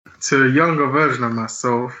To a younger version of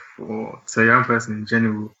myself, or to a young person in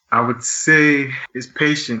general, I would say it's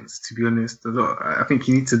patience, to be honest. I think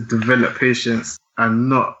you need to develop patience and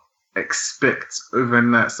not expect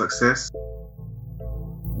overnight success.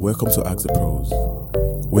 Welcome to Ask the Pros,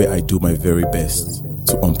 where I do my very best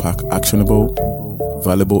to unpack actionable,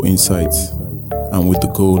 valuable insights, and with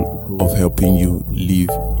the goal of helping you live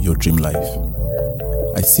your dream life.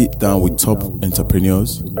 I sit down with top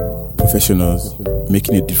entrepreneurs, professionals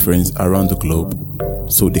making a difference around the globe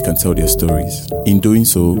so they can tell their stories. In doing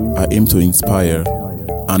so, I aim to inspire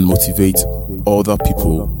and motivate other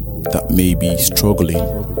people that may be struggling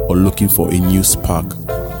or looking for a new spark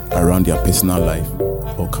around their personal life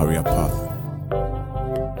or career path.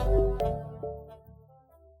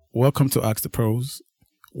 Welcome to Ask the Pros,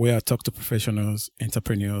 where I talk to professionals,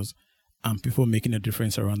 entrepreneurs, and people making a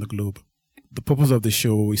difference around the globe. The purpose of the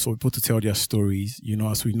show is for people to tell their stories.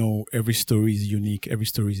 As we know, every story is unique. Every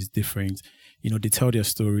story is different. They tell their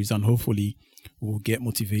stories and hopefully we'll get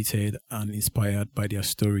motivated and inspired by their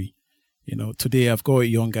story. Today I've got a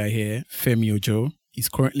young guy here, Femi Ojo. He's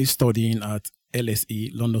currently studying at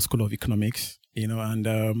LSE, London School of Economics,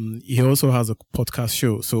 and he also has a podcast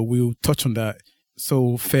show. So we'll touch on that.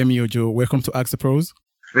 So Femi Ojo, welcome to Ask the Pros.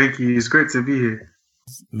 Thank you. It's great to be here.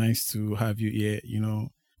 It's nice to have you here,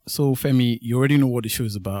 So Femi, you already know what the show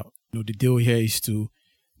is about. The deal here is to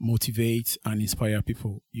motivate and inspire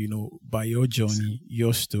people, by your journey,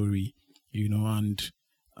 your story, and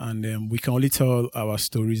we can only tell our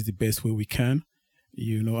stories the best way we can,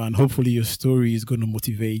 and hopefully your story is going to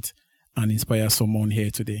motivate and inspire someone here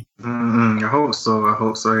today. I hope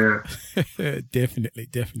so, yeah.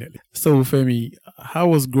 Definitely. So Femi, how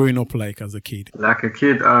was growing up like as a kid? Like a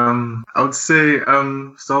kid, I would say,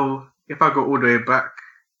 so if I go all the way back,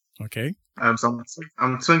 okay. So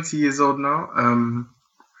I'm 20 years old now,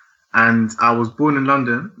 and I was born in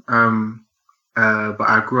London, but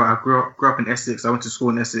I grew up in Essex. I went to school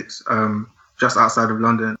in Essex, just outside of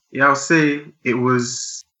London. Yeah, I would say it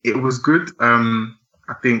was good.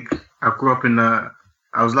 I think I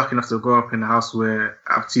was lucky enough to grow up in a house where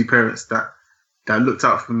I have two parents that looked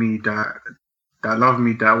out for me, that loved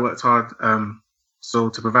me, that worked hard, so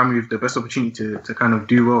to provide me with the best opportunity to kind of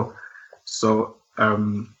do well. So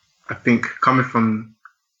I think coming from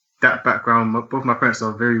that background, both my parents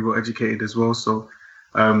are very well educated as well. So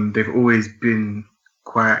they've always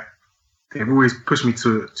pushed me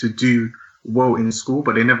to do well in school,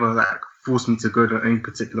 but they never forced me to go to any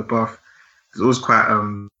particular path. It's always quite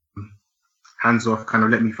hands off, kind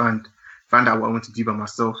of let me find out what I want to do by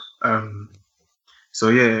myself. So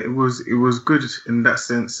yeah, it was good in that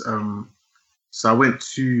sense. So I went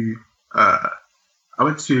to a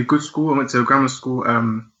good school. I went to a grammar school,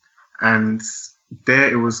 and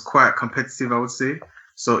there it was quite competitive, I would say.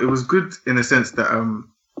 So it was good in the sense that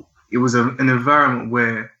it was an environment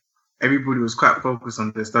where everybody was quite focused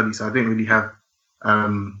on their studies. So I didn't really have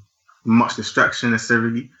much distraction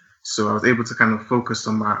necessarily. So I was able to kind of focus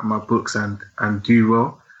on my books and do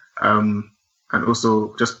well. And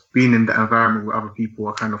also just being in the environment where other people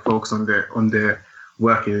are kind of focused on their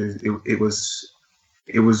work, it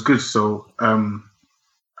was good. So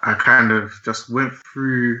I kind of just went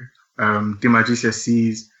through, did my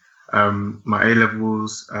GCSEs, my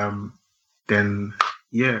A-levels, then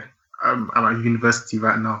yeah, I'm at university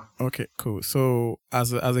right now. Okay, cool. So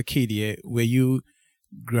as a kid, yeah, were you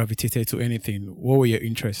gravitated to anything? What were your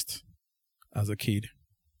interests as a kid?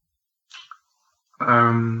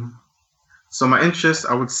 So my interest,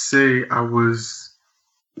 I would say I was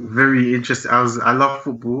very interested. I love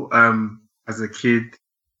football. As a kid,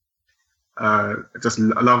 I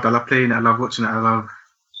love playing it. I love watching it. I love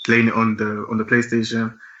playing it on the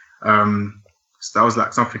PlayStation. So that was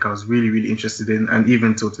something I was really, really interested in, and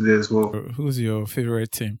even till today as well. Who's your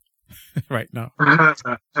favorite team right now?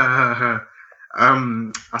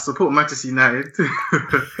 I support Manchester United.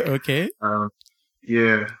 Okay.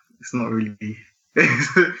 Yeah, it's not really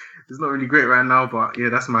great right now, but yeah,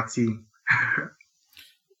 that's my team.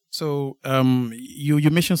 So, you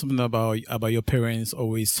mentioned something about your parents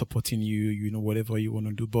always supporting you, whatever you want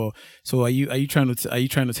to do. But so are you trying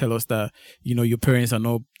to tell us that your parents are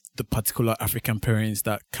not the particular African parents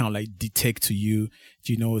that kind of dictate to you,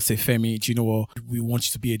 say, Femi, we want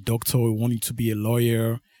you to be a doctor, we want you to be a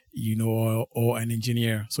lawyer, or an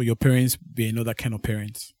engineer. So your parents be another kind of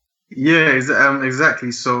parents. Yeah,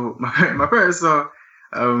 exactly. So my parents are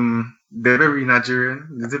they're very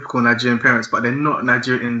Nigerian, the typical Nigerian parents, but they're not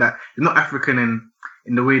Nigerian they're not African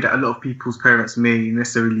in the way that a lot of people's parents may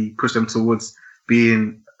necessarily push them towards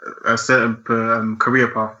being a certain career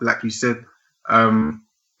path. Like you said,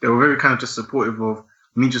 they were very kind of just supportive of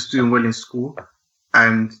me just doing well in school,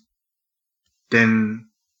 and then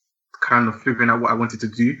kind of figuring out what I wanted to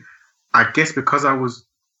do. I guess because I was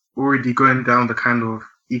already going down the kind of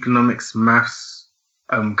economics, maths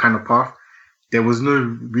kind of path, there was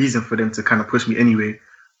no reason for them to kind of push me anyway.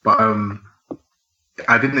 But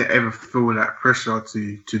I didn't ever feel that pressure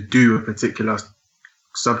to do a particular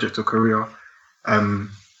subject or career. I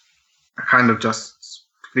kind of just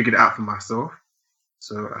figured it out for myself.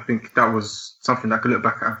 So I think that was something that I could look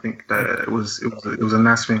back at. I think that it was a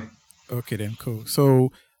nice thing. Okay, then cool.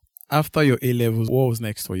 So after your A levels, what was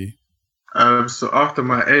next for you? So after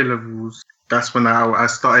my A levels, that's when I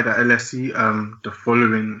started at LSE the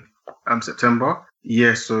following September.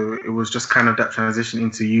 Yeah, so it was just kind of that transition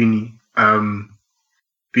into uni.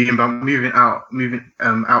 Moving out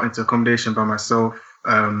into accommodation by myself,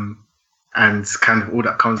 and kind of all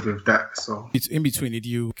that comes with that. So it's in between. Did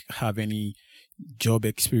you have any job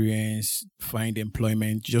experience, find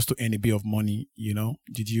employment just to earn a bit of money?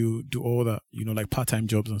 Did you do all that? Like part-time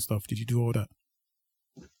jobs and stuff. Did you do all that?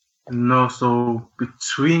 No. So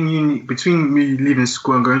between me leaving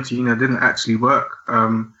school and going to uni, I didn't actually work.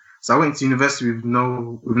 So I went to university with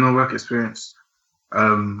no work experience,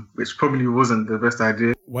 which probably wasn't the best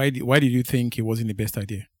idea. Why did you think it wasn't the best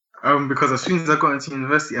idea? Because as soon as I got into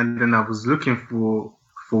university and then I was looking for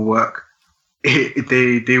work,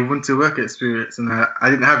 they wanted work experience and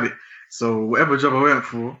I didn't have it. So whatever job I went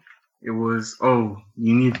for, it was,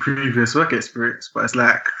 you need previous work experience. But it's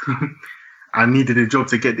like I needed a job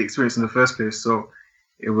to get the experience in the first place. So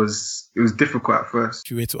it was difficult at first.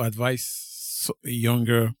 If you were to advise a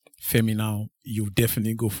younger Femi now, you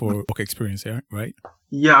definitely go for work experience, yeah, right?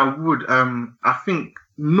 Yeah, I would. I think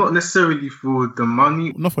not necessarily for the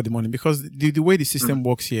money. Not for the money, because the way the system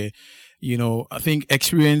works here, I think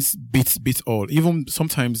experience beats all. Even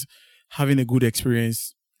sometimes having a good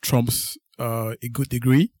experience trumps a good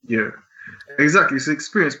degree. Yeah, exactly. It's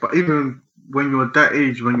experience. But even when you're that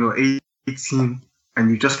age, when you're 18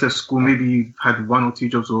 and you just left school, maybe you had 1 or 2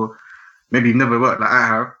 jobs, or maybe you've never worked like I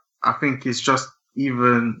have. I think it's just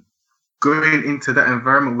even going into that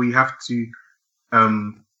environment where you have to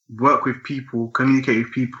work with people, communicate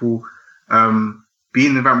with people, be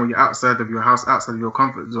in the environment where you're outside of your house, outside of your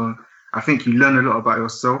comfort zone. I think you learn a lot about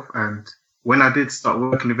yourself. And when I did start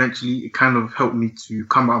working eventually, it kind of helped me to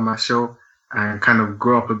come out of my shell and kind of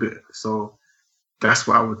grow up a bit. So that's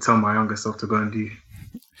what I would tell my younger self to go and do.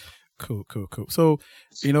 Cool. So,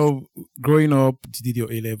 growing up, you did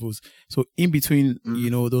your A levels. So in between,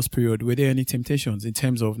 those periods, were there any temptations in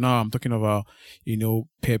terms of, now I'm talking about,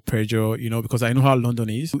 peer pressure, because I know how London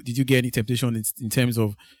is. Did you get any temptation in terms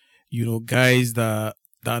of, guys that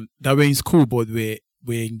were in school, but were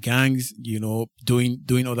in gangs,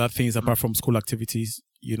 doing other things apart from school activities?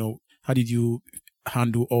 How did you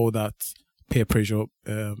handle all that peer pressure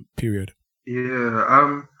period?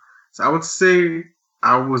 Yeah. So I would say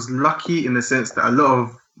I was lucky in the sense that a lot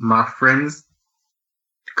of my friends,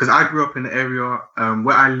 because I grew up in an area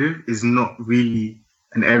where I live is not really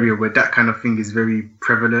an area where that kind of thing is very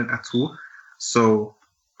prevalent at all. So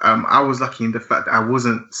I was lucky in the fact that I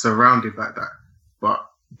wasn't surrounded by that, but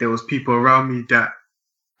there was people around me that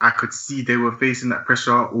I could see they were facing that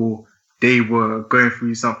pressure or they were going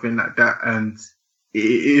through something like that, and it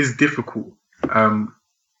is difficult.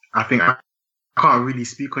 I think I can't really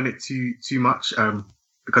speak on it too much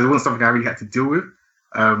because it wasn't something I really had to deal with.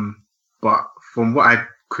 But from what I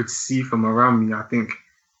could see from around me, I think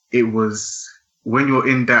it was when you're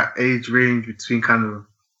in that age range between kind of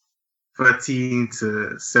 13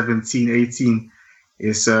 to 17, 18,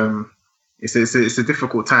 it's a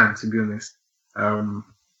difficult time, to be honest,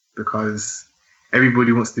 because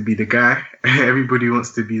everybody wants to be the guy, everybody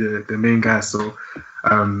wants to be the main guy. So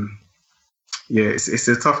yeah, it's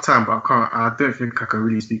a tough time, but I don't think I can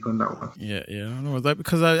really speak on that one. Yeah, no,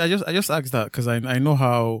 because I just asked that because I know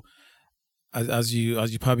how, as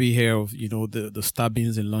you probably hear of, the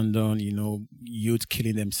stabbings in London, youth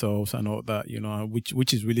killing themselves and all that,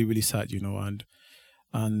 which is really, really sad,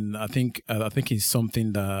 and I think it's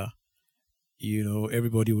something that,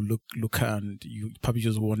 everybody will look at, and you probably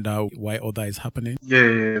just wonder why all that is happening.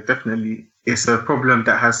 Yeah, definitely. It's a problem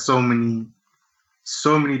that has there's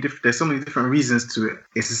so many different reasons to it.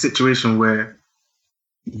 It's a situation where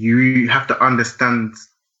you have to understand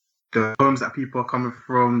the homes that people are coming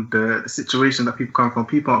from, the situation that people come from.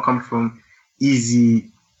 People aren't coming from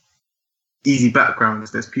easy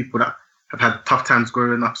backgrounds. There's people that have had tough times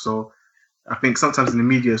growing up. So I think sometimes in the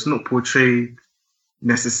media, it's not portrayed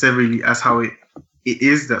necessarily as how it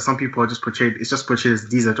is, that some people are just portrayed. It's just portrayed as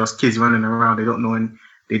these are just kids running around. They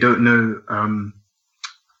don't know.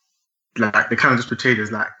 Like they kind of just portrayed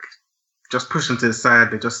as like just push them to the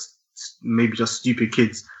side. They're just maybe just stupid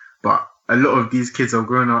kids. But a lot of these kids are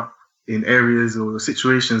growing up in areas or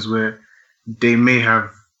situations where they may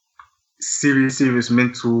have serious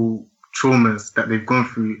mental traumas that they've gone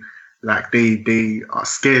through. Like they are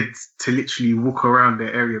scared to literally walk around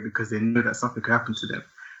their area because they know that something could happen to them.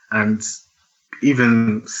 And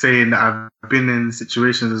even saying that I've been in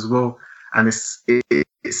situations as well, and it's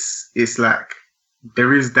like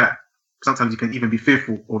there is that sometimes you can even be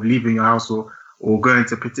fearful of leaving your house or going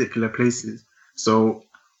to particular places. So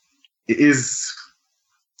it is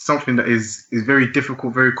something that is very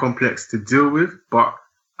difficult, very complex to deal with. But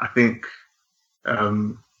I think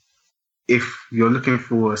if you're looking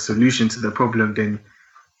for a solution to the problem, then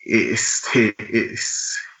it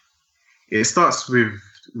starts with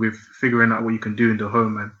figuring out what you can do in the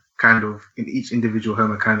home and kind of in each individual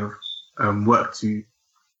home and kind of work to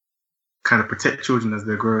kind of protect children as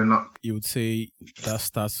they're growing up. You would say that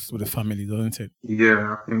starts with the family, doesn't it?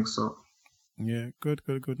 Yeah, I think so. Yeah, good.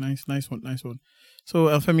 Nice one. So,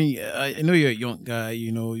 Femi, I know you're a young guy,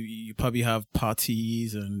 you probably have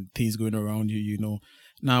parties and things going around you,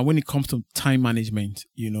 Now, when it comes to time management,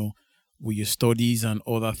 with your studies and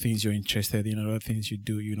other things you're interested in, other things you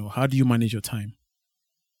do, how do you manage your time?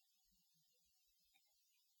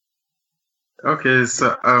 Okay,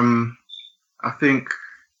 so I think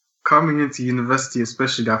coming into university,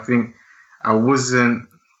 especially, I think I wasn't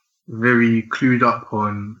very clued up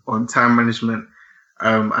on time management,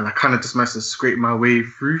 and I kind of just managed to scrape my way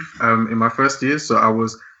through in my first year. So I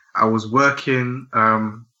was working,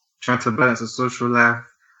 trying to balance a social life,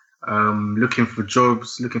 looking for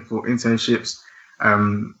jobs, looking for internships,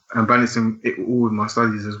 and balancing it all with my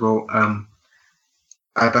studies as well. And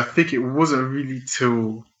I think it wasn't really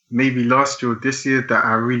till maybe last year or this year that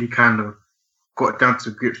I really kind of got down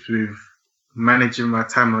to grips with managing my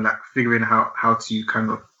time and like figuring out how to kind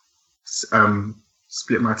of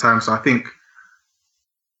split my time. So I think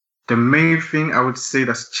the main thing I would say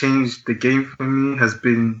that's changed the game for me has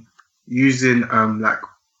been using like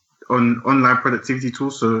online productivity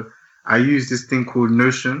tools. So I use this thing called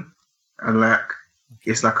Notion, and like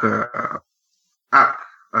it's like a app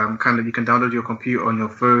kind of you can download your computer on your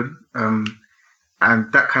phone,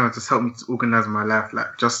 and that kind of just helped me to organize my life,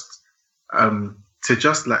 like just to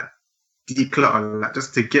just like declutter, like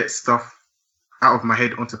just to get stuff out of my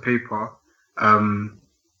head onto paper, and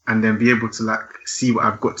then be able to like see what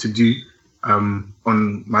I've got to do on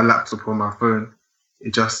my laptop or my phone.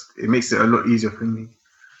 It makes it a lot easier for me.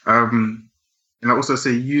 And I also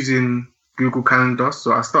say using Google Calendar.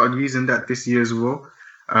 So I started using that this year as well.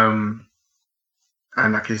 And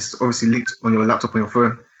like it's obviously linked on your laptop on your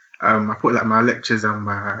phone. I put like my lectures and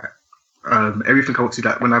my everything I want to,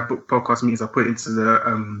 like when I book podcast meetings, I put it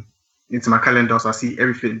into my calendar, so I see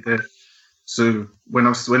everything there. So when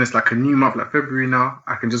it's like a new month, like February now,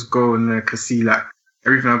 I can just go and I can see like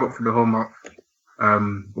everything I got for the whole month,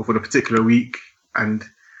 or for the particular week, and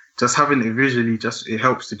just having it visually, it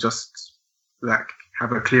helps to just like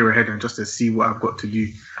have a clearer head and just to see what I've got to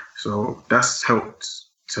do. So that's helped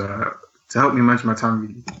to help me manage my time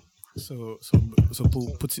really. So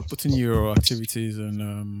putting your activities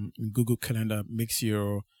in Google Calendar makes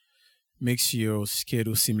your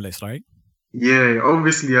schedule seamless, right? Yeah,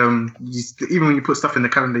 obviously, even when you put stuff in the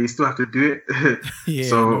calendar, you still have to do it. Yeah.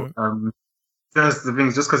 So that's the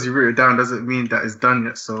thing. Just because you wrote it down doesn't mean that it's done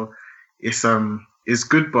yet. So it's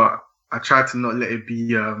good, but I try to not let it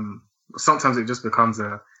be. Sometimes it just becomes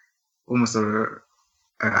almost a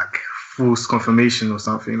like false confirmation or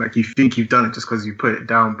something. Like you think you've done it just because you put it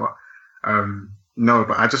down, but no.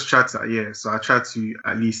 But I just try to So I try to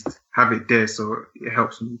at least have it there, so it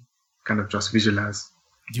helps me kind of just visualize.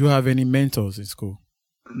 Do you have any mentors in school?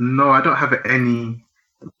 No, I don't have any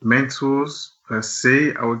mentors per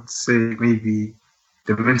se. I would say maybe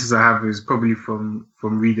the mentors I have is probably from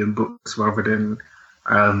reading books rather than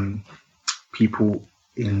people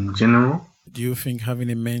in general. Do you think having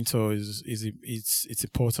a mentor is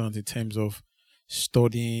important in terms of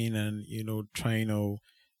studying and trying to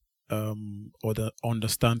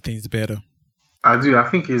understand things better? I do. I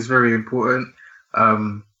think it's very important.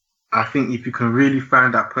 I think if you can really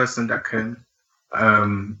find that person that can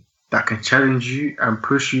challenge you and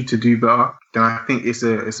push you to do better, then I think it's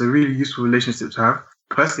a really useful relationship to have.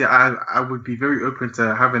 Personally, I would be very open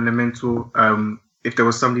to having a mentor. If there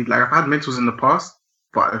was somebody, like I've had mentors in the past,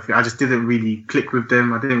 but I just didn't really click with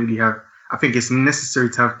them. I think it's necessary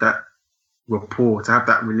to have that rapport, to have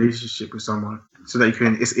that relationship with someone, so that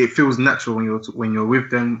it feels natural when you're with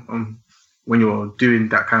them, when you're doing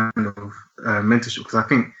that kind of mentorship. Because I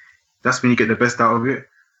think that's when you get the best out of it.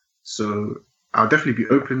 So I'll definitely be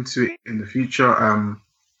open to it in the future.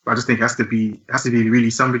 But I just think it has to be really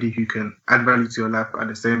somebody who can add value to your life, but at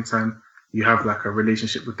the same time you have like a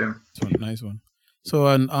relationship with them. Nice one. So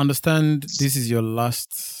I understand this is your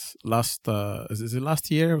last is it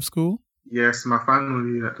last year of school? Yes, my final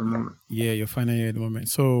year at the moment. Yeah, your final year at the moment.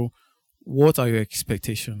 So what are your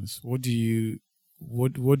expectations? What do you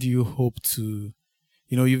hope to,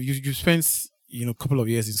 you've spent, a couple of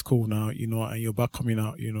years in school now, and you're back coming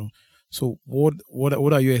out, So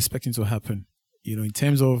what are you expecting to happen? In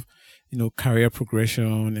terms of, career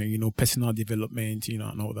progression and, personal development,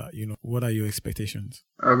 and all that, what are your expectations?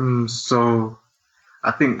 So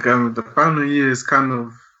I think the final year is kind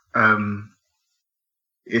of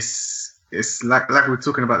it's like we're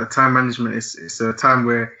talking about the time management. It's a time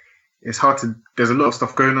where it's hard to. There's a lot of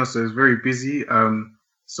stuff going on, so it's very busy.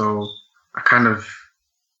 So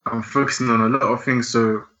I'm focusing on a lot of things.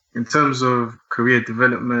 So in terms of career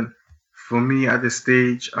development, for me at this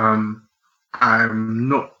stage, I'm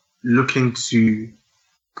not looking to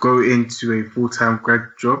go into a full-time grad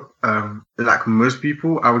job. Like most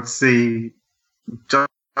people, I would say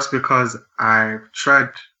just because I've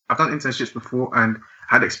done internships before and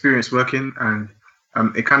had experience working, and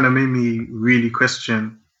it kind of made me really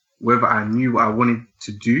question whether I knew what I wanted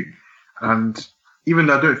to do. And even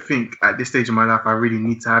though I don't think at this stage of my life I really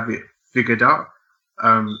need to have it figured out,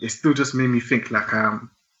 it still just made me think like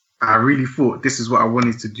I really thought this is what I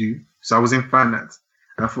wanted to do. So I was in finance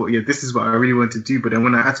and I thought, yeah, this is what I really wanted to do. But then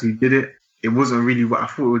when I actually did it, it wasn't really what I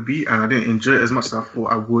thought it would be, and I didn't enjoy it as much as I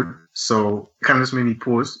thought I would. So it kind of just made me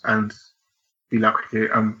pause and be like,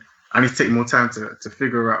 okay, I need to take more time to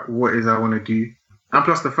figure out what it is I want to do. And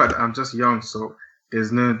plus the fact that I'm just young, so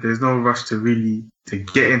there's no rush to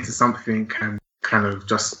get into something and kind of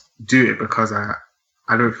just do it, because I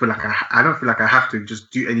don't feel like I have to just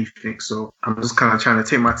do anything. So I'm just kind of trying to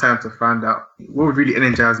take my time to find out what would really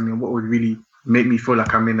energize me and what would really make me feel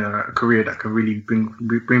like I'm in a career that can really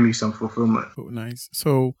bring me some fulfillment. Oh, nice.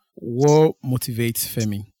 So what motivates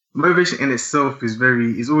Femi? Motivation in itself is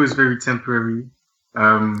always very temporary.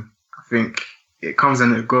 I think it comes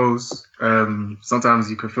and it goes.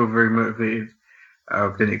 Sometimes you can feel very motivated,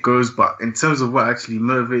 then it goes. But in terms of what actually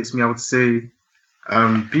motivates me, I would say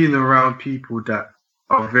being around people that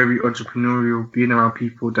are very entrepreneurial, being around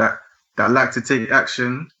people that like to take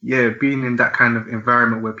action. Yeah, being in that kind of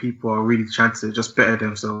environment where people are really trying to just better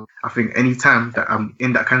themselves. I think any time that I'm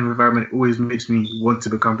in that kind of environment, it always makes me want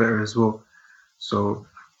to become better as well. So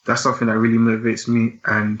that's something that really motivates me.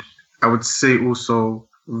 And I would say also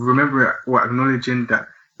acknowledging that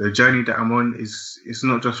the journey that I'm on is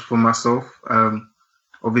not just for myself.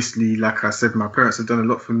 Obviously, like I said, my parents have done a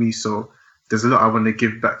lot for me, so there's a lot I want to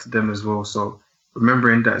give back to them as well. So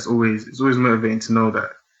remembering that it's always motivating to know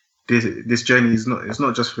that this journey is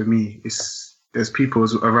not just for me. There's people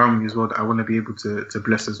around me as well that I want to be able to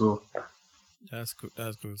bless as well. That's good.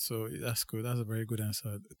 So that's good. That's a very good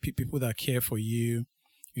answer. People that care for you,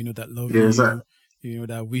 that love you, exactly.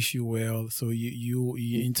 That wish you well. So you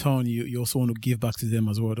in turn, you also want to give back to them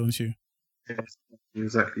as well, don't you? Yes,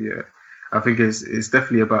 exactly. Yeah, I think it's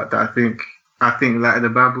definitely about that. I think like the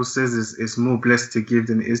Bible says, it's more blessed to give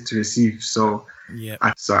than it is to receive. So yeah.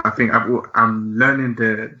 I think I'm learning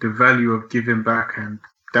the value of giving back, and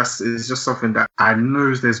it's just something that I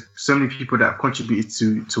know there's so many people that have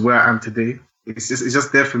contributed to where I am today. It's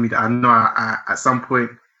just there for me that I know I at some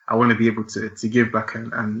point I want to be able to give back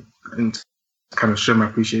and kind of show my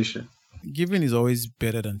appreciation. Giving is always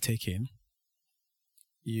better than taking.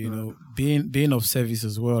 Being of service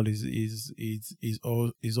as well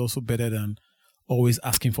is also better than always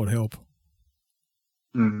asking for help.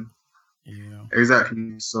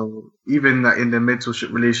 Exactly. So even that in the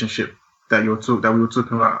mentorship relationship that we were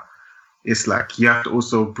talking about, it's like you have to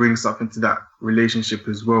also bring something to that relationship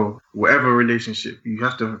as well. Whatever relationship, you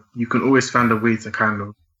can always find a way to kind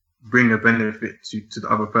of bring a benefit to the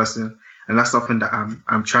other person, and that's something that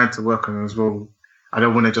I'm trying to work on as well. I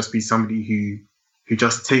don't want to just be somebody who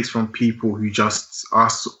just takes from people, who just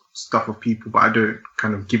asks stuff of people, but I don't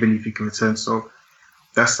kind of give anything in return. So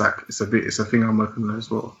that's like it's a thing I'm working on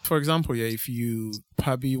as well. For example, if you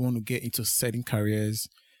probably want to get into certain careers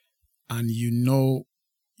and you know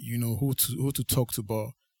who to talk to, but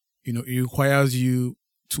it requires you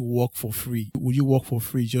to work for free. Would you work for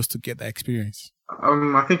free just to get that experience?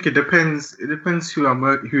 I think it depends. It depends who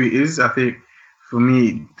it is. I think for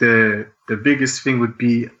me, the biggest thing would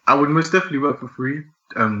be I would most definitely work for free.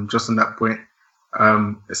 Just on that point,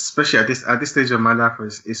 especially at this stage of my life,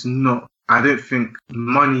 it's not. I don't think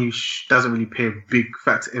money doesn't really play a big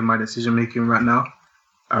factor in my decision making right now.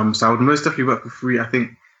 So I would most definitely work for free. I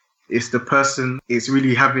think it's the person. It's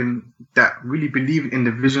really having that, really believing in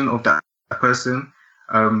the vision of that person,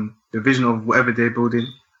 the vision of whatever they're building,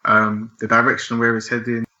 the direction where it's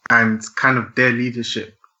heading, and kind of their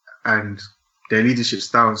leadership and their leadership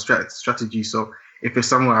style and strategy. So if it's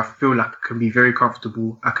somewhere I feel like I can be very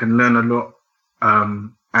comfortable, I can learn a lot,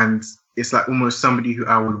 and it's like almost somebody who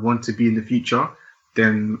I would want to be in the future,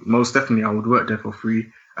 then most definitely I would work there for free.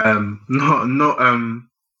 Not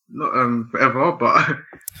forever, but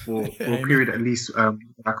for a period at least.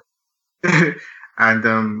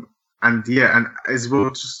 And as well,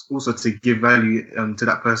 just also to give value to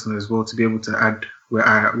that person as well, to be able to add where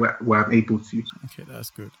I'm able to. Okay,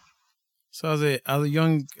 that's good. So as a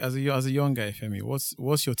young guy, Femi,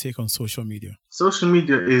 what's your take on social media? Social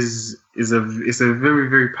media is a very,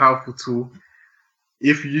 very powerful tool.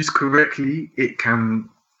 If used correctly, it can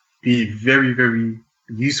be very, very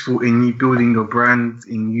useful in you building your brand,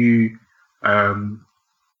 in you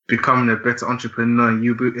becoming a better entrepreneur,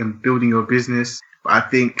 in building your business. But I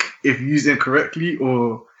think if used incorrectly,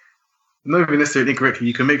 or not even necessarily incorrectly,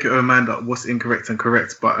 you can make your own mind up what's incorrect and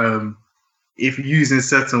correct. But if used in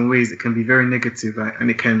certain ways, it can be very negative, and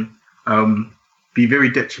it can be very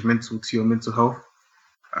detrimental to your mental health.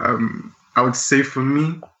 I would say for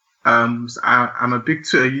me, I'm a big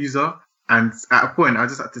Twitter user, and at a point, I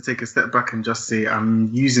just had to take a step back and just say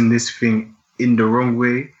I'm using this thing in the wrong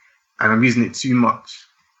way, and I'm using it too much.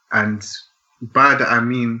 And by that, I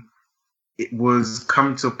mean, it was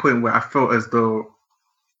coming to a point where I felt as though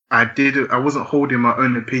I wasn't holding my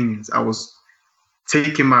own opinions. I was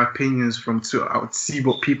taking my opinions from Twitter. I would see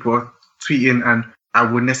what people are tweeting, and I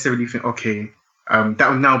would necessarily think, okay, that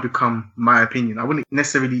would now become my opinion. I wouldn't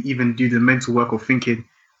necessarily even do the mental work of thinking,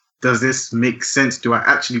 does this make sense? Do I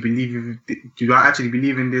actually believe in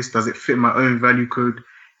this? Does it fit my own value code?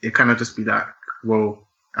 It kind of just be like, well,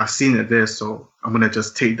 I've seen it there, so I'm going to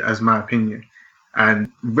just take that as my opinion.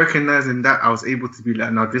 And recognizing that, I was able to be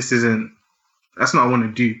like, no, that's not what I want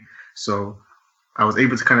to do. So I was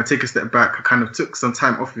able to kind of take a step back. I kind of took some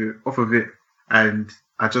time off of it. And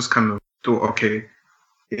I just kind of thought, okay,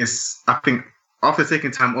 I think after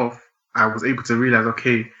taking time off, I was able to realize,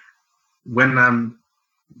 okay, when I'm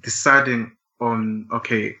deciding on,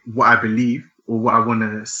 okay, what I believe or what I want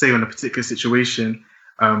to say on a particular situation,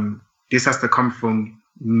 this has to come from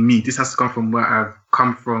me. This has to come from where I've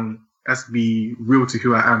come from. It has to be real to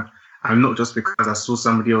who I am, and not just because I saw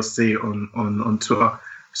somebody else say it on Twitter.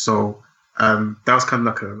 So that was kind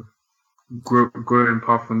of like a growing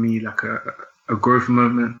path for me, like a growth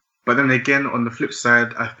moment. But then again, on the flip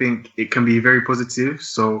side, I think it can be very positive.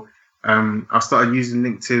 So I started using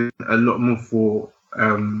LinkedIn a lot more for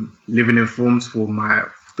living informed, for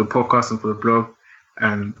the podcast and for the blog.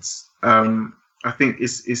 And I think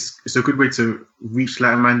it's a good way to reach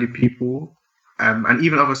like-minded people, and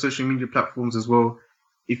even other social media platforms as well.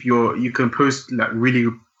 If you can post like really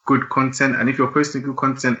good content, and if you're posting good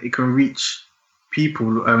content, it can reach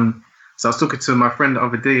people. So I was talking to my friend the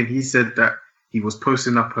other day, and he said that he was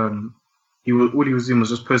posting up. All he was doing was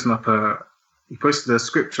just posting up he posted a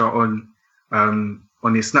scripture on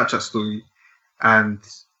his Snapchat story, and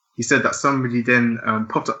he said that somebody then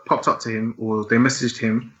popped up to him, or they messaged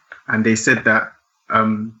him, and they said that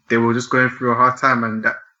they were just going through a hard time, and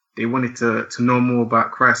that they wanted to know more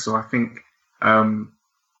about Christ. So I think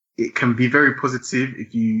it can be very positive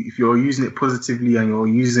if you're using it positively and you're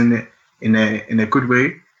using it in a good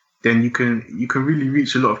way. Then you can really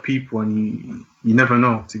reach a lot of people, and you never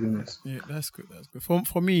know, to be honest. Yeah, that's good. That's good.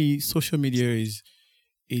 For me, social media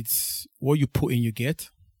it's what you put in, you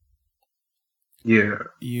get. Yeah,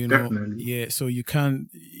 definitely. Yeah, so you can,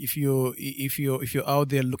 if you're out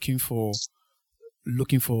there looking for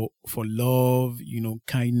love,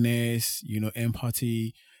 kindness,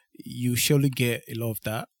 empathy, you surely get a lot of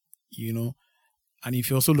that, And if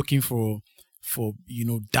you're also looking for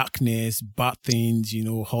darkness, bad things,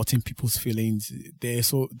 hurting people's feelings,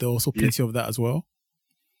 there's also plenty of that as well.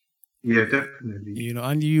 Yeah, definitely.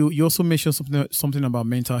 And you also mentioned something about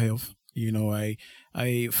mental health.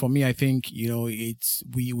 For me, I think, it's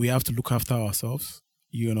we have to look after ourselves,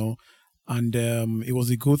 and it was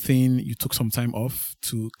a good thing you took some time off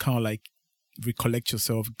to kind of like recollect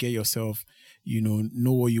yourself, get yourself,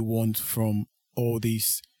 know what you want from all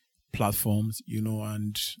these platforms,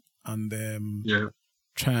 and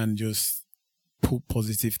try and just put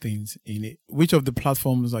positive things in it. Which of the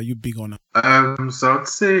platforms are you big on? So I'd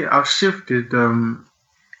say I've shifted.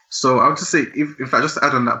 So I would just say, if I just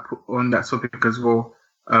add on that topic as well.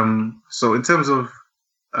 So in terms of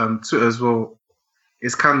Twitter as well,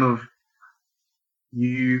 it's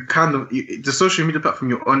the social media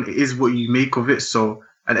platform you're on, it is what you make of it. So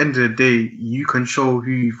at the end of the day, you control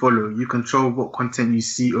who you follow. You control what content you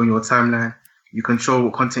see on your timeline. You control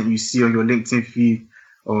what content you see on your LinkedIn feed,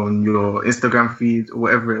 on your Instagram feed, or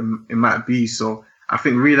whatever it might be. So I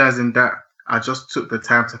think realizing that I just took the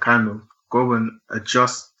time to kind of go and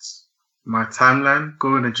adjust my timeline,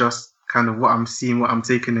 go and adjust kind of what I'm seeing, what I'm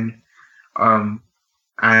taking in,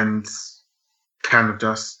 and kind of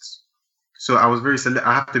just. So I was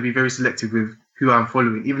I have to be very selective with who I'm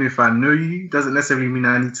following. Even if I know you, doesn't necessarily mean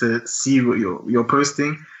I need to see what you're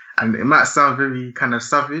posting. And it might sound very kind of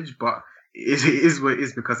savage, but it is what it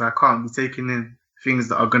is, because I can't be taking in things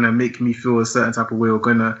that are gonna make me feel a certain type of way, or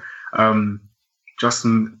gonna just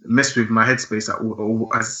mess with my headspace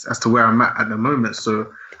as to where I'm at the moment.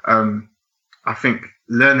 So I think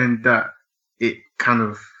learning that it kind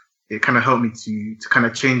of helped me to kind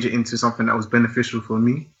of change it into something that was beneficial for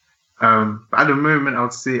me. But at the moment, I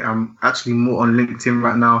would say I'm actually more on LinkedIn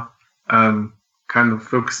right now, kind of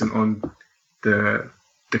focusing on the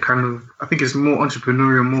kind of, I think it's more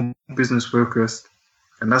entrepreneurial, more business focused,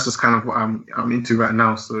 and that's just kind of what I'm into right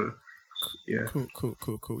now. So yeah. Cool.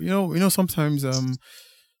 You know, sometimes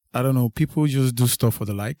I don't know, people just do stuff for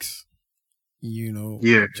the likes.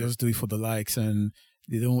 Yeah. Just do it for the likes, and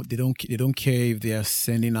they don't care if they are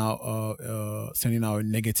sending out a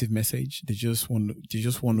negative message. They just want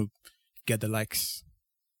to get the likes.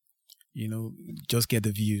 Just get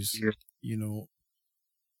the views. Yeah.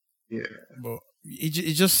 Yeah. But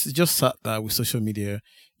it just sad that with social media,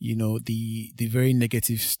 the very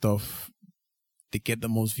negative stuff, they get the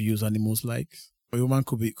most views and the most likes. A woman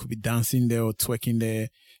could be dancing there or twerking there,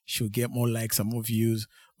 she'll get more likes and more views.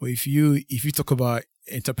 But if you talk about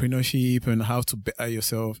entrepreneurship and how to better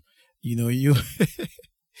yourself, you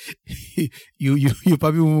you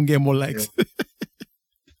probably won't get more likes.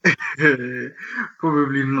 Yeah.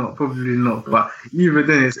 Probably not. But even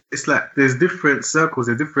then, it's like there's different circles,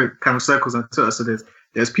 there's different kind of circles on Twitter. So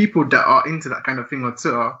there's people that are into that kind of thing on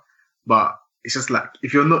Twitter, but it's just like,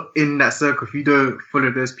 if you're not in that circle, if you don't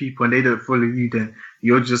follow those people and they don't follow you, then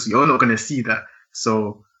you're not going to see that.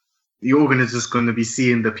 So you're just going to be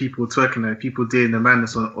seeing the people twerking and people doing the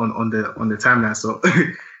madness on the timeline. So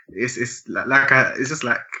it's just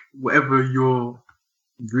like whatever you're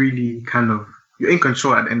really you're in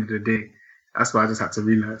control at the end of the day. That's what I just had to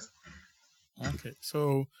realize. Okay,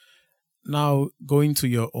 so now going to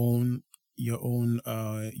your own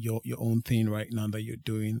thing right now that you're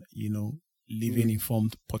doing, Living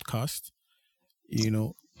Informed podcast.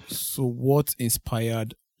 So what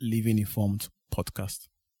inspired Living Informed podcast?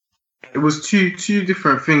 It was two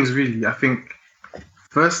different things, really. I think,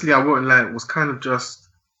 firstly, I won't lie, it was kind of just,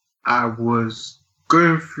 I was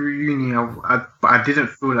going through uni, but I didn't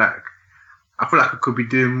feel like, I could be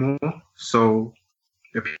doing more. So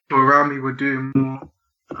the people around me were doing more.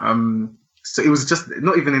 So it was just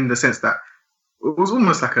not even in the sense that, it was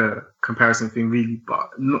almost like a comparison thing, really, but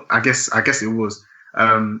I guess it was.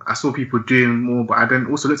 I saw people doing more, but I then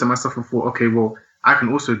also looked at myself and thought, okay, well, I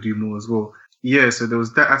can also do more as well. Yeah, so there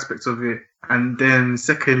was that aspect of it. And then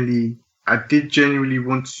secondly, I did genuinely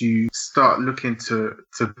want to start looking to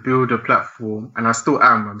build a platform, and I still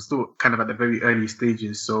am. I'm still kind of at the very early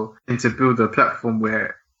stages. So, and to build a platform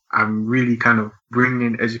where I'm really kind of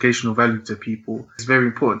bringing educational value to people. It's very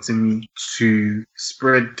important to me to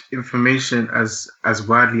spread information as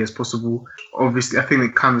widely as possible. Obviously, I think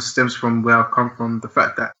it kind of stems from where I've come from, the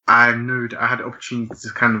fact that I knew that I had the opportunity to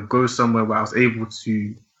kind of go somewhere where I was able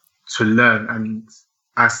to learn, and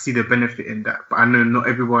I see the benefit in that. But I know not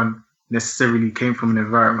everyone necessarily came from an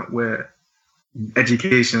environment where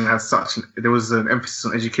education has there was an emphasis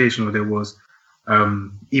on education, or there was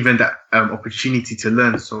even that opportunity to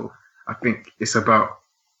learn. So I think it's about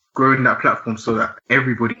growing that platform so that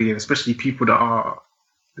everybody, and especially people that are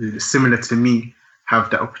similar to me, have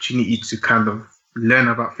that opportunity to kind of learn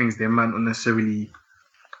about things they might not necessarily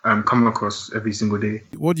come across every single day.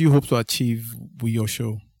 What do you hope to achieve with your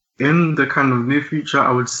show? In the kind of near future,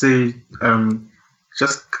 I would say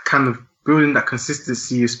just kind of building that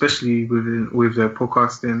consistency, especially with the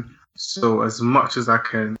podcasting. So as much as I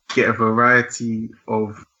can get a variety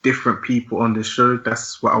of different people on the show,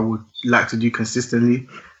 that's what I would like to do consistently.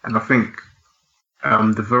 And I think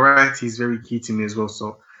the variety is very key to me as well.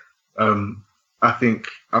 So I think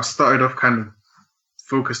I've started off kind of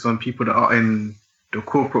focused on people that are in the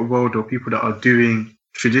corporate world or people that are doing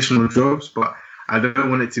traditional jobs, but I don't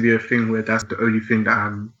want it to be a thing where that's the only thing that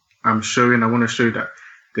I'm showing. I want to show that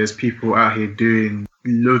there's people out here doing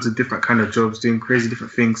loads of different kind of jobs, doing crazy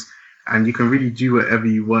different things, and you can really do whatever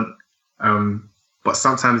you want. But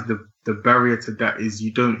sometimes the barrier to that is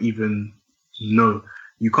you don't even know.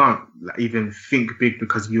 You can't even think big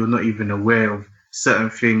because you're not even aware of certain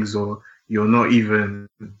things, or you're not even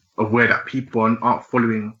aware that people aren't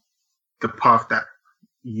following the path that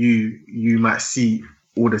you might see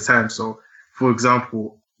all the time. So, for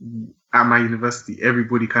example, at my university,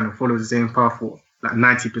 everybody kind of follows the same path, or like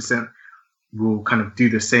 90% will kind of do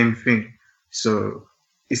the same thing. So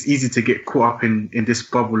it's easy to get caught up in this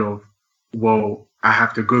bubble of, well, I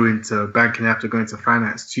have to go into banking, I have to go into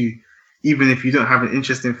finance too. Even if you don't have an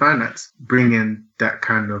interest in finance, bring in that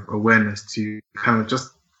kind of awareness to kind of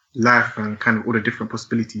just life and kind of all the different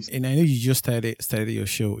possibilities. And I know you just started your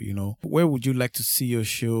show, Where would you like to see your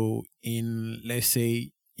show in, let's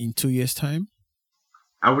say, in 2 years' time?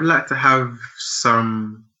 I would like to have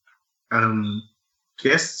some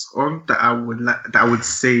guests on that I would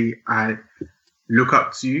say I look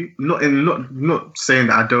up to. Not saying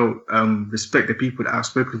that I don't respect the people that I've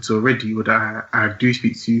spoken to already or that I do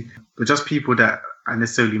speak to, but just people that I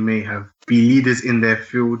necessarily may have be leaders in their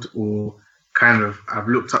field or kind of I've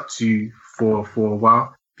looked up to for a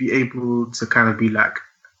while. Be able to kind of be like,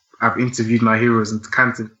 I've interviewed my heroes and to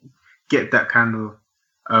kind of get that kind of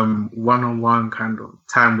one-on-one kind of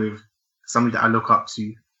time with somebody that I look up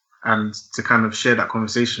to, and to kind of share that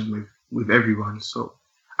conversation with everyone. So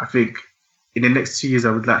I think in the next 2 years,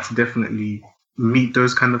 I would like to definitely meet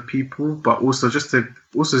those kind of people, but also just to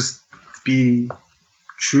be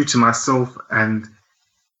true to myself and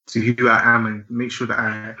to who I am, and make sure that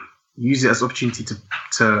I use it as an opportunity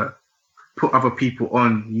to put other people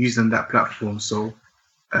on using that platform. So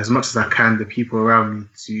as much as I can, the people around me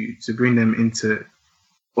to bring them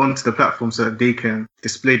onto the platform so that they can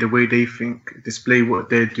display the way they think, display what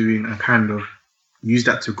they're doing, and kind of use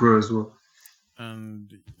that to grow as well. And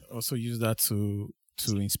also use that to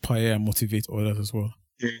inspire and motivate others as well.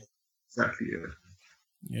 Yeah, exactly.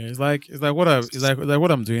 Yeah, it's like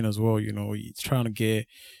what I'm doing as well. It's trying to get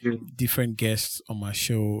different guests on my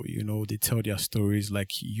show. They tell their stories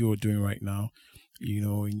like you're doing right now.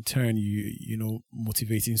 In turn,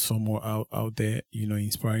 motivating someone out there.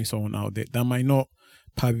 Inspiring someone out there that might not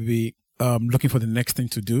probably be looking for the next thing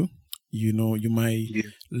to do. You might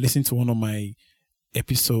listen to one of my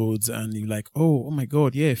episodes and you're like, oh my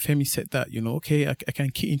God, yeah, Femi said that. Okay, I can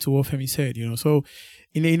key into what Femi said. So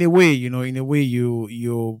in a way,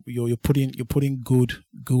 you're putting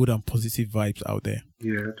good and positive vibes out there.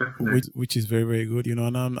 Yeah, definitely. Which is very, very good.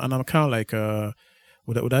 And I'm kind of like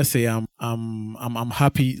would I say I'm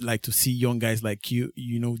happy like to see young guys like you,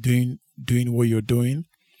 doing what you're doing.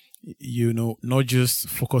 Not just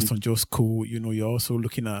focused on just school. You're also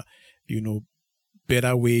looking at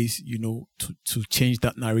better ways, to change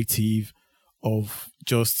that narrative of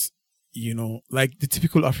just, like the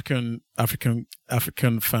typical African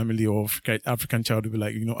family or African child will be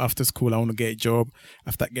like, after school, I want to get a job.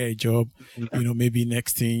 After I get a job, maybe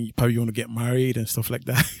next thing, you probably want to get married and stuff like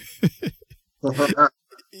that.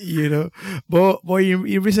 But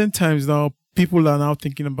in recent times now, people are now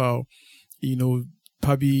thinking about,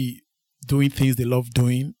 probably doing things they love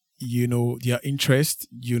doing, their interest,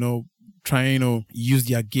 trying to use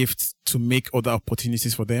their gifts to make other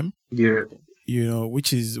opportunities for them. Yeah.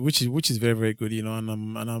 Which is very, very good, and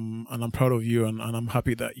I'm proud of you, and I'm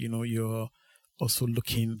happy that, you're also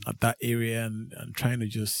looking at that area and trying to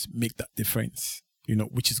just make that difference,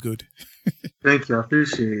 which is good. Thank you. I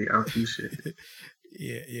appreciate it.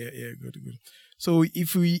 Yeah. Good. So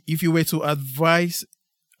if you were to advise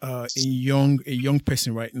a young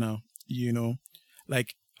person right now,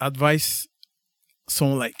 like advise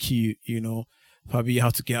someone like you, probably how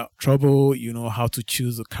to get out of trouble, how to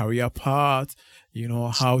choose a career path,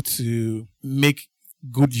 how to make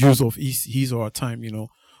good use of his or her time,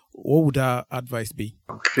 what would that advice be?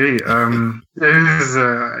 Okay, this is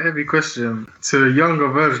a heavy question. To a younger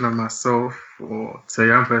version of myself, or to a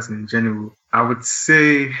young person in general, I would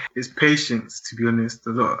say it's patience, to be honest.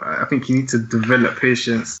 I think you need to develop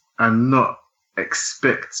patience and not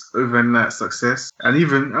expect overnight success. And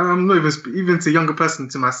even I'm not even to a younger person,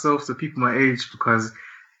 to myself, to people my age, because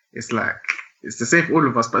it's like it's the same for all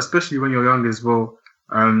of us, but especially when you're young as well.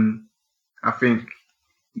 I think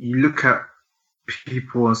you look at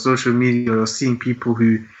people on social media, or seeing people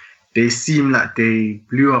who they seem like they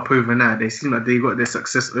blew up overnight, they seem like they got their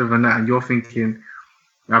success overnight, and you're thinking,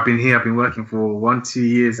 I've been working for 1-2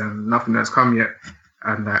 years and nothing has come yet.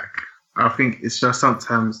 And like, I think it's just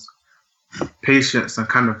sometimes patience and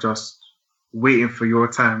kind of just waiting for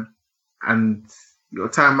your time, and your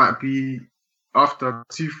time might be after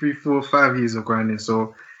 2, 3, 4, 5 years of grinding.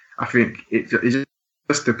 So I think it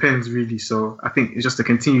just depends really. So I think it's just to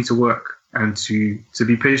continue to work and to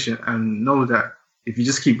be patient and know that if you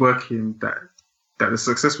just keep working, that the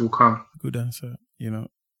success will come. Good answer.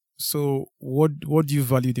 So what do you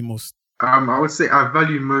value the most? I would say I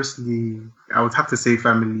value mostly, I would have to say,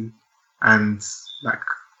 family and like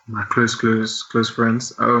my close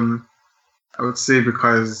friends. I would say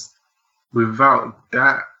because without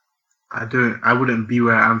that, I wouldn't be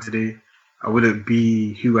where I am today. I wouldn't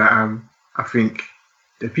be who I am. I think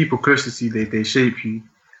the people closest to you, they shape you,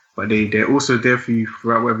 but they're also there for you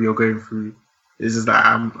throughout whatever you're going through. It's just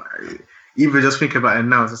like even just thinking about it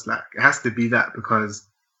now, it's just like it has to be that, because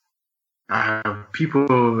people,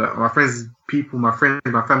 my friends,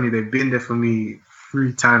 my family, they've been there for me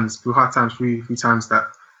through hard times, three times that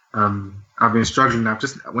I've been struggling.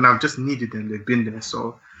 When I've just needed them, they've been there.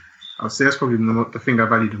 So I'll say that's probably the thing I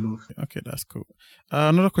value the most. Okay, that's cool.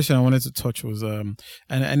 Another question I wanted to touch was, and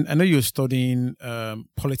I know you're studying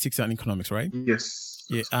politics and economics, right? Yes.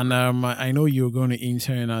 Yeah, and I know you're going to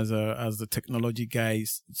intern as the technology guy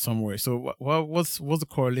somewhere. So what's the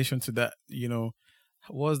correlation to that? You know,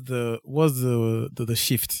 what's the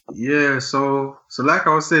shift? Yeah, so like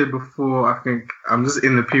I was saying before, I think I'm just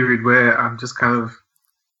in the period where I'm just kind of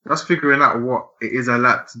just figuring out what it is I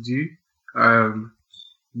like to do.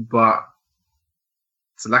 But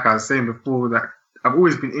so like I was saying before, that I've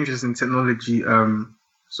always been interested in technology.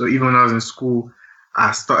 So even when I was in school,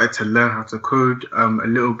 I started to learn how to code a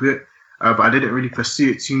little bit, but I didn't really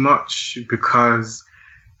pursue it too much because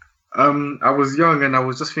I was young and I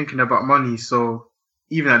was just thinking about money. So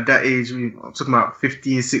even at that age, I'm talking about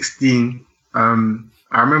 15, 16, I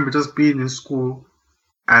remember just being in school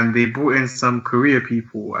and they brought in some career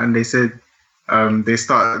people and they said they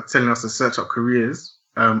started telling us to search up careers.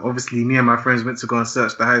 Obviously, me and my friends went to go and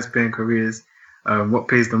search the highest paying careers, what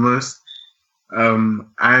pays the most.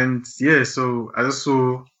 And yeah, so I just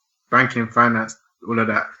saw banking, finance, all of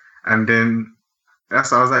that. And then I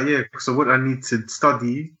was like, yeah, so what do I need to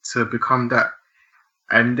study to become that?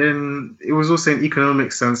 And then it was also in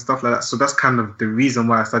economics and stuff like that. So that's kind of the reason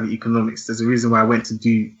why I studied economics. There's a reason why I went to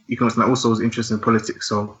do economics, and I also was interested in politics.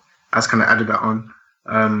 So I just kind of added that on.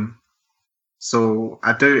 So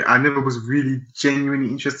I never was really genuinely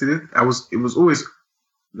interested in it. It was always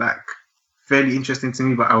like fairly interesting to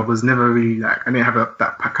me, but I was never really like, I didn't have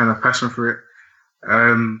that kind of passion for it.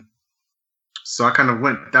 So I kind of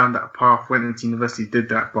went down that path, went into university, did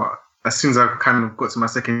that. But as soon as I kind of got to my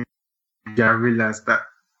second year, I realized that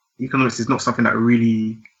economics is not something that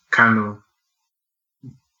really kind of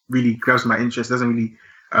really grabs my interest. It doesn't really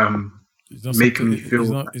make me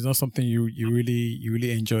feel. It's not something you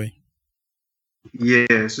really enjoy. Yeah,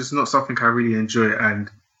 it's just not something I really enjoy. And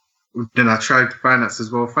then I tried finance as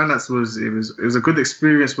well. Finance was a good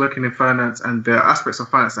experience working in finance, and there are aspects of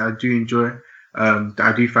finance that I do enjoy, that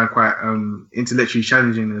I do find quite intellectually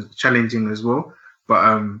challenging as well. But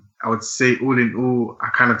I would say all in all, I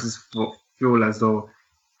kind of just feel as though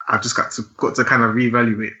I've just got to kind of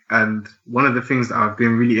reevaluate. And one of the things that I've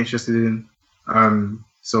been really interested in,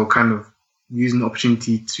 so kind of using the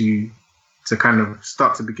opportunity to kind of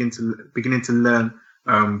start to beginning to learn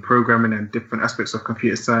programming and different aspects of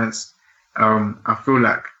computer science. I feel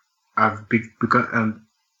like I've been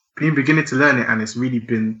beginning to learn it, and it's really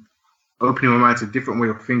been opening my mind to a different way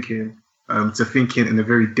of thinking, to thinking in a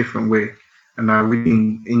very different way. And I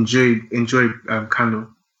really enjoy kind of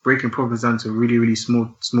breaking problems down to really, really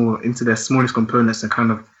small into their smallest components and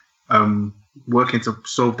kind of working to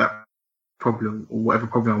solve that problem or whatever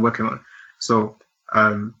problem I'm working on. So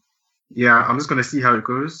yeah, I'm just going to see how it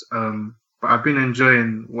goes. But I've been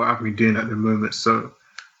enjoying what I've been doing at the moment. So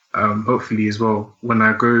hopefully as well, when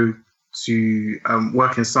I go to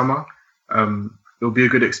work in summer, it'll be a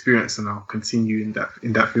good experience and I'll continue in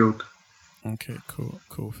that field. Okay,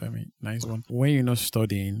 cool, Femi. Nice one. When you're not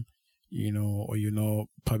studying, or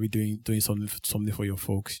probably doing something for your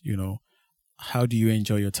folks, how do you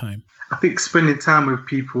enjoy your time? I think spending time with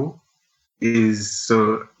people is,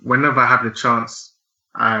 so whenever I have the chance,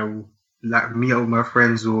 I will like meet up with my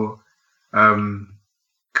friends or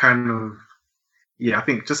kind of, yeah, I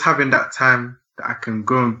think just having that time that I can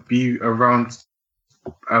go and be around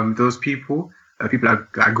those people I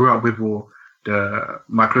grew up with, or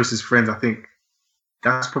my closest friends. I think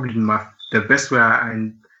that's probably the best way,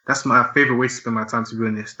 and that's my favorite way to spend my time, to be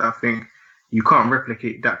honest. I think you can't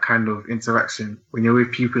replicate that kind of interaction when you're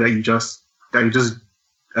with people that you just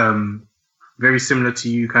very similar to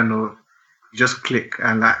you, kind of you just click,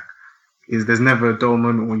 and like there's never a dull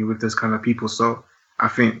moment when you're with those kind of people. So I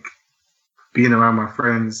think being around my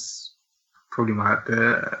friends probably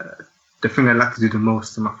the thing I like to do the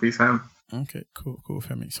most in my free time. Okay, cool,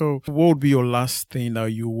 Femi. So what would be your last thing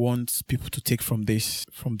that you want people to take from this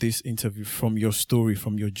interview, from your story,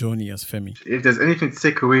 from your journey as Femi? If there's anything to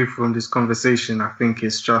take away from this conversation, I think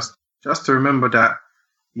it's just to remember that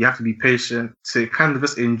you have to be patient, to kind of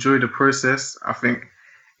just enjoy the process. I think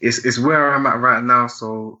it's where I'm at right now,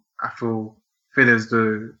 so I feel as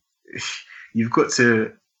though you've got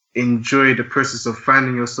to enjoy the process of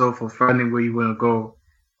finding yourself or finding where you want to go.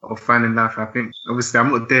 finding life. I think obviously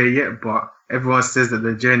I'm not there yet, but everyone says that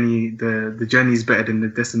the journey is better than the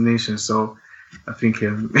destination. So I think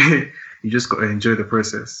you just got to enjoy the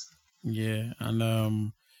process. Yeah,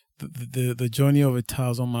 and the journey of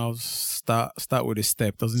 1,000 miles start with a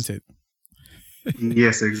step, doesn't it?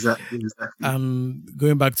 Yes, exactly. And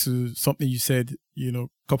going back to something you said, a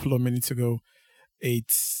couple of minutes ago,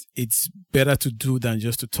 it's better to do than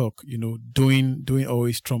just to talk. Doing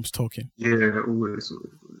always trumps talking. Yeah, always.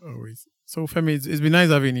 So Femi, it's been nice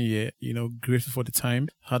having you here. Grateful for the time.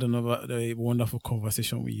 Had a wonderful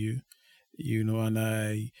conversation with you. And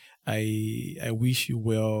I wish you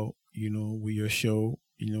well. With your show.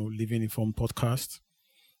 Living Informed podcast.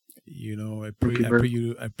 I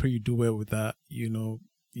pray you do well with that.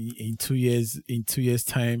 In 2 years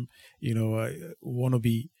time, I want to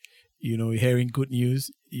be, hearing good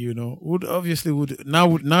news. Would now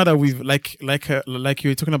that we've like you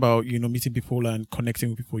were talking about, meeting people and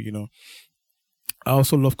connecting with people. I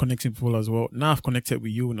also love connecting people as well. Now I've connected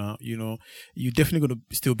with you. Now you're definitely going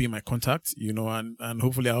to still be my contact. And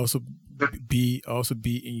hopefully I also be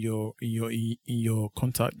in your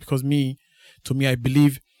contact, because to me I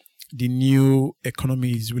believe the new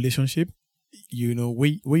economy is relationship.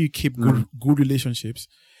 When you keep good relationships,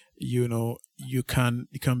 you can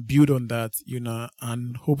build on that,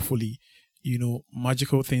 and hopefully,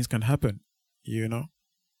 magical things can happen,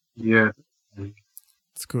 Yeah.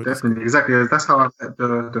 It's good. Definitely. Exactly. That's how I met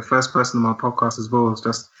the first person on my podcast as well. It's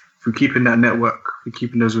just through keeping that network, through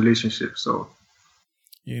keeping those relationships. So,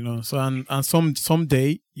 so and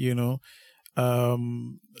someday,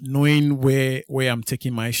 knowing where I'm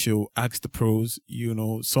taking my show, Ask the Pros,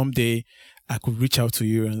 someday I could reach out to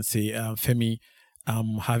you and say, Femi,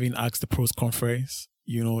 I'm having Ask the Pros conference.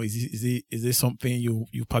 Is it something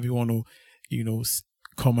you probably want to,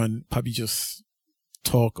 come and probably just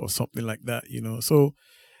talk or something like that, So,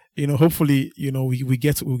 hopefully, we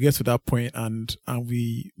get to that point and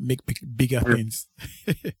we make bigger things.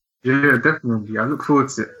 Yeah, definitely. I look forward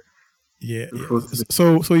to it. Yeah.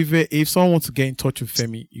 So if someone wants to get in touch with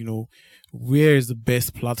Femi, where is the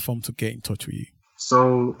best platform to get in touch with you?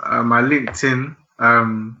 So my LinkedIn,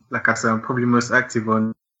 like I said, I'm probably most active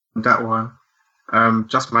on that one.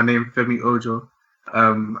 Just my name, Femi Ojo,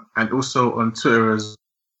 and also on Twitter as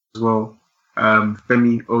well,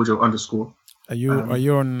 Femi Ojo _. Are you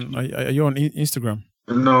on Instagram?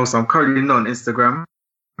 No, so I'm currently not on Instagram.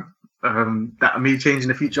 That may change in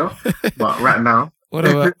the future, but right now. What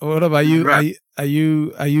about you? Right. Are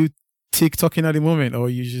you TikToking at the moment, or are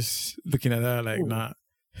you just looking at that like nah?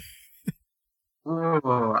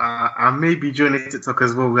 I may be joining TikTok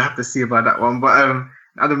as well. We'll have to see about that one. But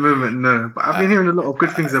at the moment, no. But I've been hearing a lot of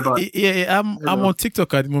good things about it. Yeah, I'm on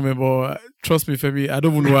TikTok at the moment, but trust me, Femi, I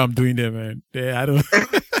don't even know what I'm doing there, man. Yeah, I don't.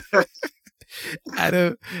 I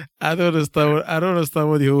don't understand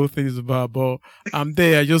what the whole thing is about. But I'm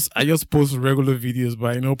there. I just post regular videos,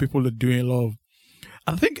 but I know people are doing a lot of.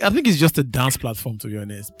 I think it's just a dance platform, to be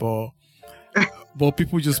honest. But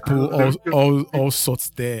people just put all sorts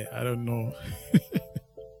there. I don't know.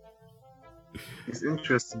 It's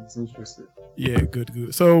interesting. Yeah,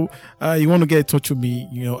 good. So you want to get in touch with me,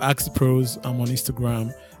 Ask the Pros. I'm on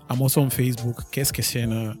Instagram. I'm also on Facebook, Kes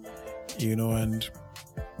Keshena, and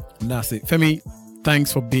that's it. Femi,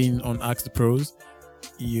 thanks for being on Ask the Pros,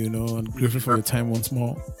 and grateful for your time once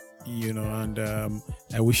more, and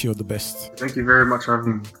I wish you all the best. Thank you very much for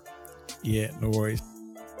having me. Yeah, no worries.